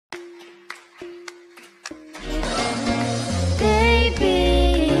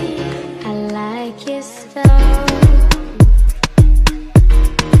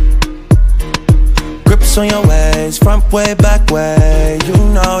Ice on your ways, front way, back way. You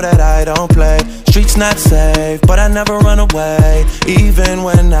know that I don't play. Streets not safe, but I never run away, even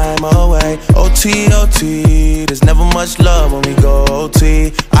when I'm away. OT, OT, there's never much love when we go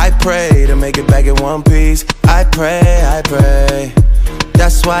OT. I pray to make it back in one piece. I pray, I pray.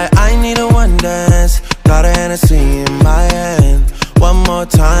 That's why I need a one dance. Got a Hennessy in my hand. One more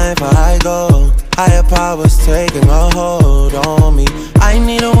time before I go. Higher powers taking a hold on me. I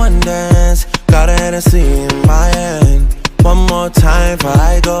need a one dance. Got a Hennessy in my hand. One more time before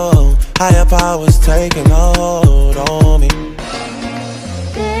I go. Higher powers taking a hold on me.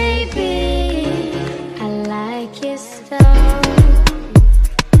 Baby, I like your style.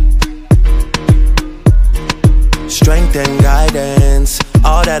 Strength and guidance,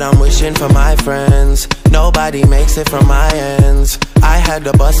 all that I'm wishing for my friends. Nobody makes it from my ends. I had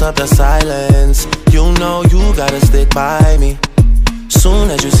to bust up the silence. You know you gotta stick by me.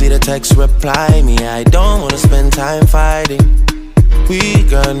 Soon as you see the text, reply me. I don't wanna spend time fighting. We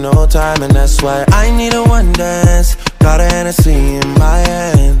got no time and that's why I need a one dance. Got a Hennessy in my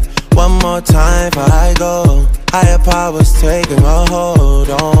hand. One more time before I go. Higher powers taking a hold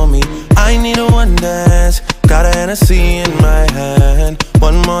on me. I need a one dance. Got a Hennessy in my hand.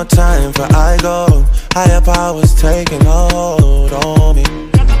 One more time before I go. Higher powers taking a hold on me.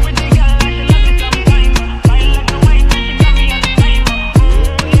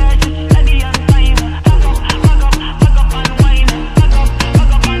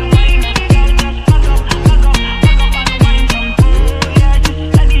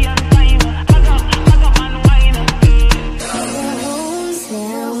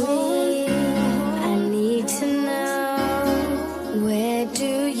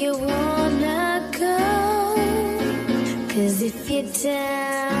 If you're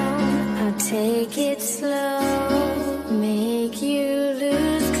down, I'll take it slow, make you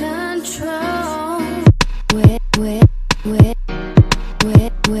lose control. Wet, wet, wet, wet,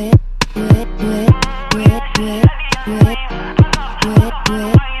 wet, wet, wet, wet, wet, wet, wet,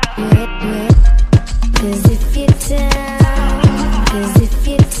 wet, wet, wet. 'Cause if you're down, 'cause if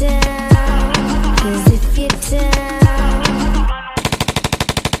you're down, 'cause if you're down.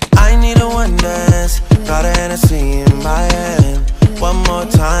 I need a one dance. Got a Hennessy in my hand. One more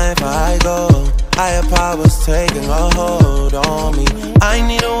time before I go. Higher powers taking a hold on me. I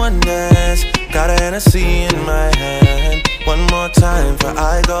need a one dance. Got a Hennessy in my hand. One more time before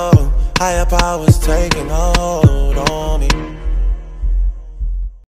I go. Higher powers taking a hold on me.